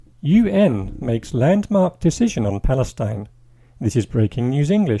UN makes landmark decision on Palestine. This is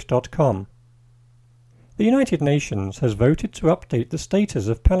breakingnewsenglish.com. The United Nations has voted to update the status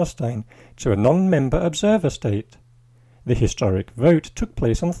of Palestine to a non-member observer state. The historic vote took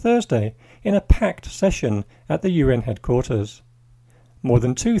place on Thursday in a packed session at the UN headquarters. More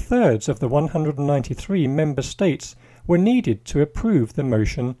than two-thirds of the 193 member states were needed to approve the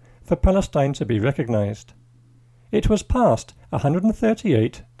motion for Palestine to be recognized. It was passed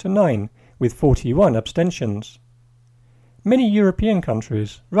 138 to 9, with 41 abstentions. Many European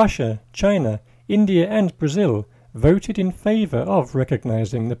countries, Russia, China, India and Brazil, voted in favor of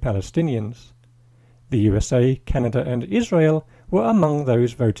recognizing the Palestinians. The USA, Canada and Israel were among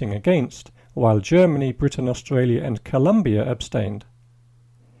those voting against, while Germany, Britain, Australia and Colombia abstained.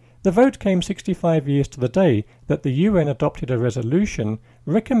 The vote came 65 years to the day that the UN adopted a resolution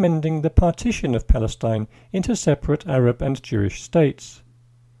recommending the partition of Palestine into separate Arab and Jewish states.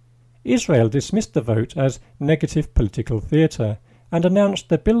 Israel dismissed the vote as negative political theatre and announced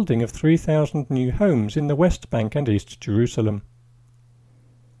the building of 3,000 new homes in the West Bank and East Jerusalem.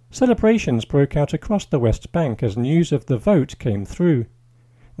 Celebrations broke out across the West Bank as news of the vote came through.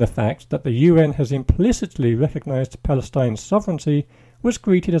 The fact that the UN has implicitly recognized Palestine's sovereignty was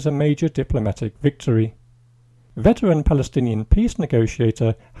greeted as a major diplomatic victory. Veteran Palestinian peace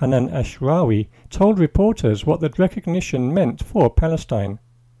negotiator Hanan Ashrawi told reporters what the recognition meant for Palestine.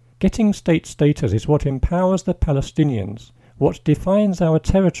 Getting state status is what empowers the Palestinians, what defines our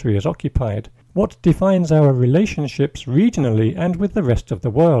territory as occupied, what defines our relationships regionally and with the rest of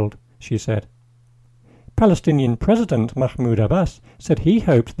the world, she said. Palestinian President Mahmoud Abbas said he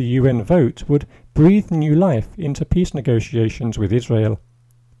hoped the UN vote would breathe new life into peace negotiations with Israel.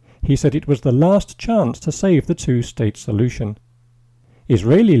 He said it was the last chance to save the two-state solution.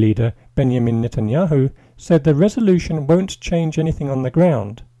 Israeli leader Benjamin Netanyahu said the resolution won't change anything on the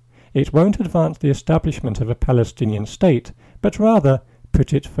ground. It won't advance the establishment of a Palestinian state, but rather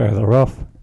put it further off.